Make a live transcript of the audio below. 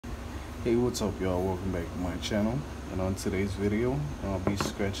Hey, what's up, y'all? Welcome back to my channel. And on today's video, I'll be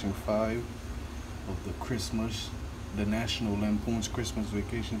scratching 5 of the National Lampoons Christmas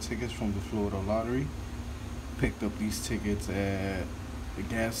vacation tickets from the Florida lottery. Picked up these tickets at the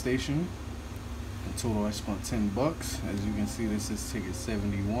gas station. In total, I spent $10. As you can see, this is ticket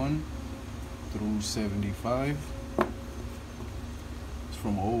 71 through 75. It's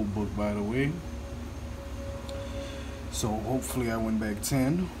from an old book, by the way. So hopefully I win back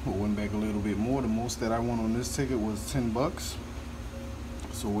 10 or win back a little bit more. The most that I won on this ticket was $10.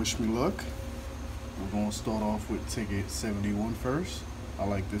 So wish me luck. We're going to start off with ticket 71 first. I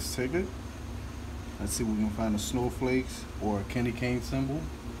like this ticket. Let's see if we can find a snowflakes or a candy cane symbol.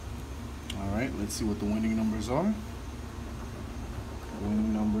 Alright, let's see what the winning numbers are. The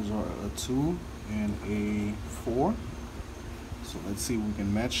winning numbers are a 2 and a 4. So let's see if we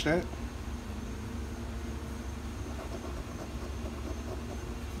can match that.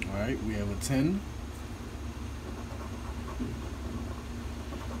 Alright, we have a 10.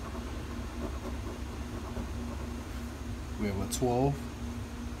 We have a 12.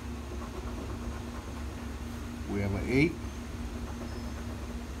 We have an 8.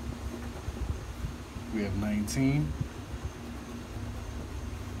 We have 19.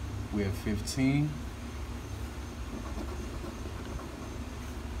 We have 15.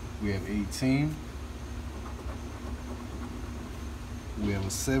 We have 18. We have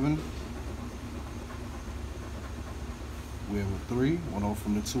a 7. We have a 3, one off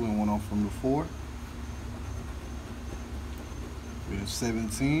from the 2 and one off from the 4. We have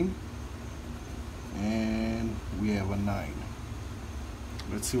 17, and we have a 9.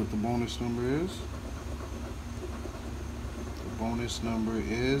 Let's see what the bonus number is. The bonus number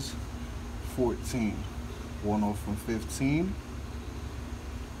is 14, one off from 15.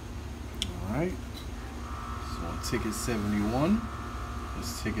 All right, so on ticket 71.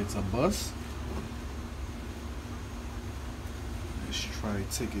 This ticket's a bust. Let's try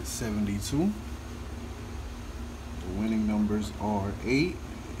ticket 72. The winning numbers are 8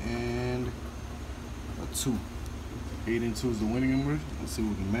 and a 2. 8 and 2 is the winning number. Let's see if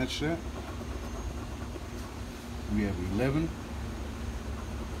we can match that. We have 11.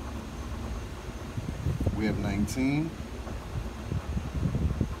 We have 19.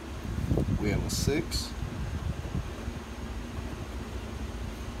 We have a 6.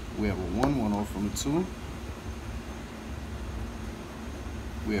 We have a 1, one off from the 2.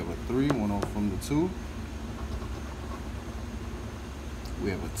 We have a 3, one off from the 2. We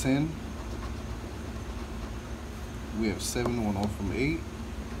have a 10. We have 7, one off from 8.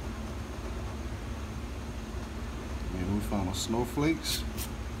 And we found a snowflakes.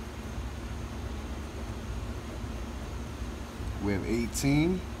 We have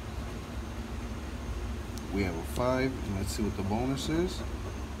 18. We have a 5, and let's see what the bonus is.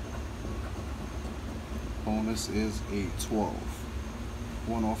 Bonus is a 12.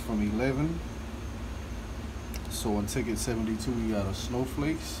 One off from 11. So on ticket 72 we got a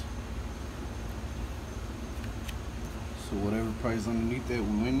snowflakes. So whatever price underneath that,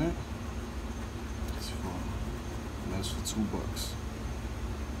 we win that. And that's for $2.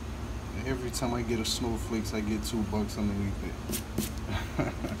 And every time I get a snowflakes, I get $2 underneath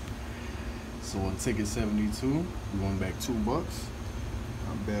it. So on ticket 72, we won back $2. Not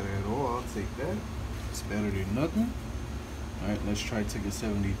bad at all. I'll take that. It's better than nothing. Alright, let's try ticket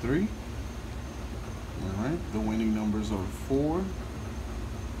 73. Alright, the winning numbers are 4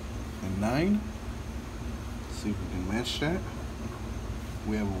 and 9. Let's see if we can match that.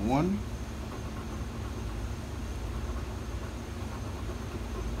 We have a 1.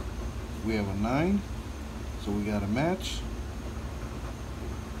 We have a 9. So we got a match.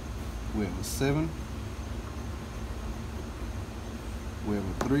 We have a 7. We have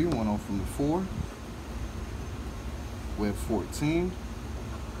a 3, one off from the 4. We have 14.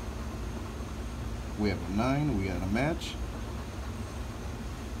 We have a 9. We got a match.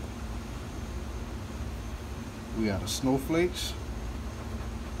 We got a snowflakes.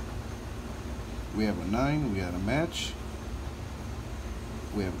 We have a 9. We got a match.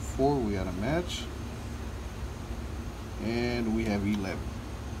 We have a 4. We got a match. And we have 11.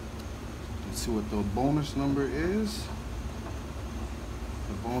 Let's see what the bonus number is.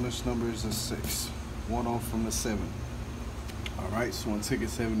 The bonus number is a 6. One off from the 7. Alright, so on ticket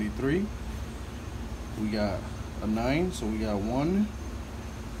 73, we got a 9, so we got 1,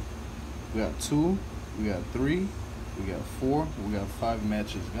 we got 2, we got 3, we got 4, we got 5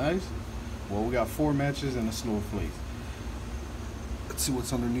 matches, guys. Well, we got 4 matches and a snowflake. Let's see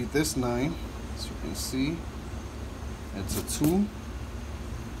what's underneath this 9. As you can see, it's a 2.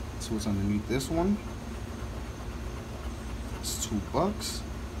 Let's see what's underneath this one. It's $2.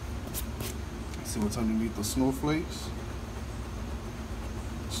 Let's see what's underneath the snowflakes.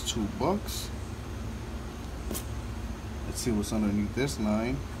 It's $2. Let's see what's underneath this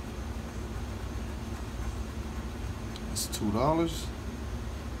 9. It's $2.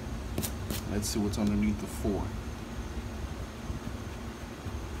 Let's see what's underneath the 4.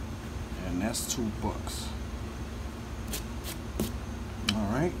 And that's $2.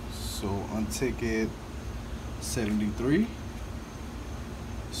 Alright, so on ticket 73.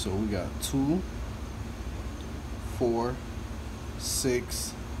 So we got 2, 4,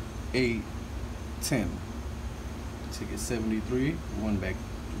 6, 8, 10. Ticket 73. We won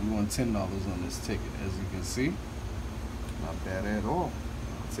 $10 on this ticket, as you can see. Not bad at all.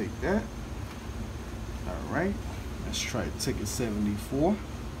 I'll take that. Alright, let's try ticket 74.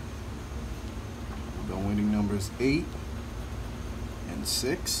 The winning number is 8 and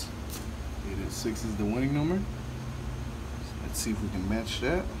 6. 8 and 6 is the winning number. So let's see if we can match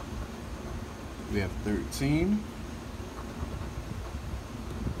that. We have 13.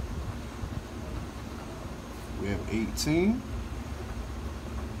 We have 18.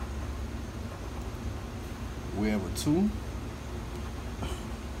 We have a 2.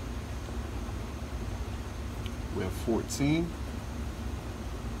 We have 14.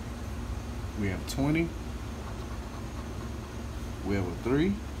 We have 20. We have a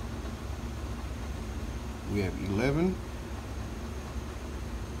 3. We have 11.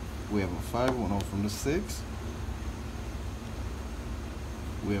 We have a 5, one off from the 6.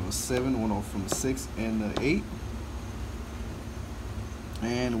 We have a 7, one off from the 6 and the 8.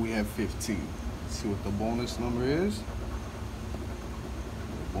 And we have 15. Let's see what the bonus number is. The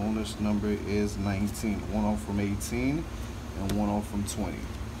bonus number is 19. One off from 18 and one off from 20. So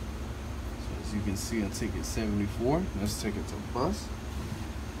as you can see on ticket 74, let's take it to bus.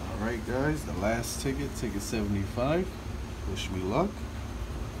 Alright guys, the last ticket, ticket 75. Wish me luck.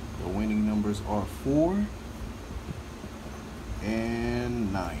 The winning numbers are 4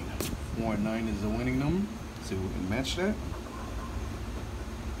 and 9. 4 and 9 is the winning number. Let's see if we can match that.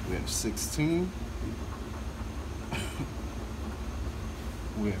 We have 16.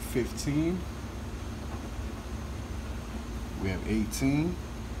 We have 15. We have 18.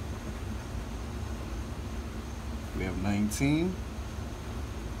 We have 19.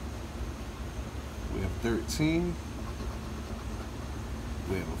 We have 13.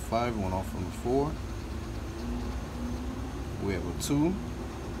 We have a 5, one off from the 4. We have a 2.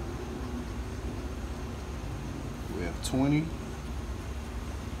 We have 20.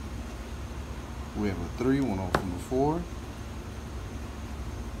 We have a 3, one off from the 4.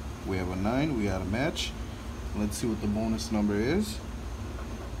 We have a 9, we got a match. Let's see what the bonus number is.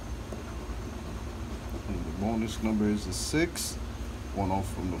 And the bonus number is a 6, one off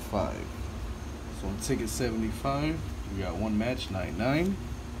from the 5. So on ticket 75, we got one match, 99.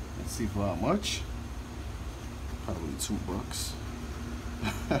 Let's see for how much. Probably $2.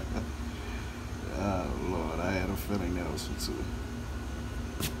 Oh Lord, I had a feeling that was for 2.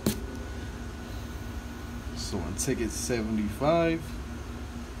 So on ticket 75,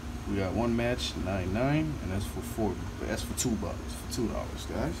 we got one match, 99, and that's for $2, for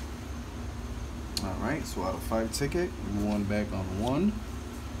 $2, guys. All right, so out of 5 ticket, we won back on 1,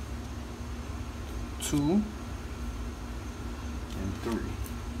 2, and 3. So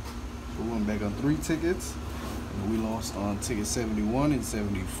we won back on 3 tickets, and we lost on ticket 71 and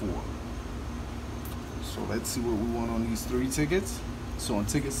 74. So let's see what we won on these 3 tickets. So on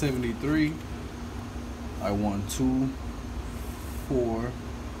ticket 73, I won 2, 4,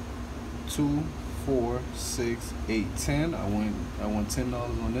 6, 8, 10. I won $10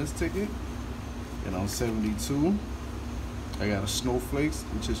 on this ticket. And on 72, I got a snowflakes,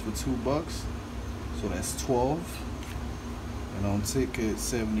 which is for $2. So that's 12. And on ticket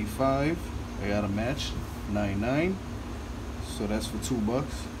 75, I got a match, 99. So that's for $2.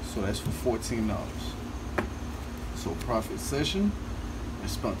 So that's for $14. So profit session, I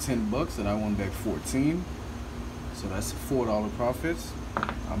spent $10 and I won back 14. So that's a $4 profits.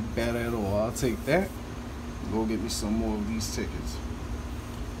 I'm bad at all. I'll take that. Go get me some more of these tickets.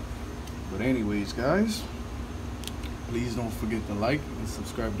 But anyways, guys, please don't forget to like and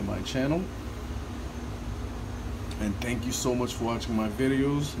subscribe to my channel. And thank you so much for watching my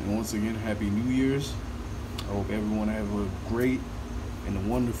videos. And once again, Happy New Year's. I hope everyone have a great and a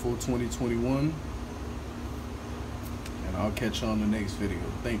wonderful 2021. And I'll catch you on the next video.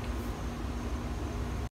 Thank you.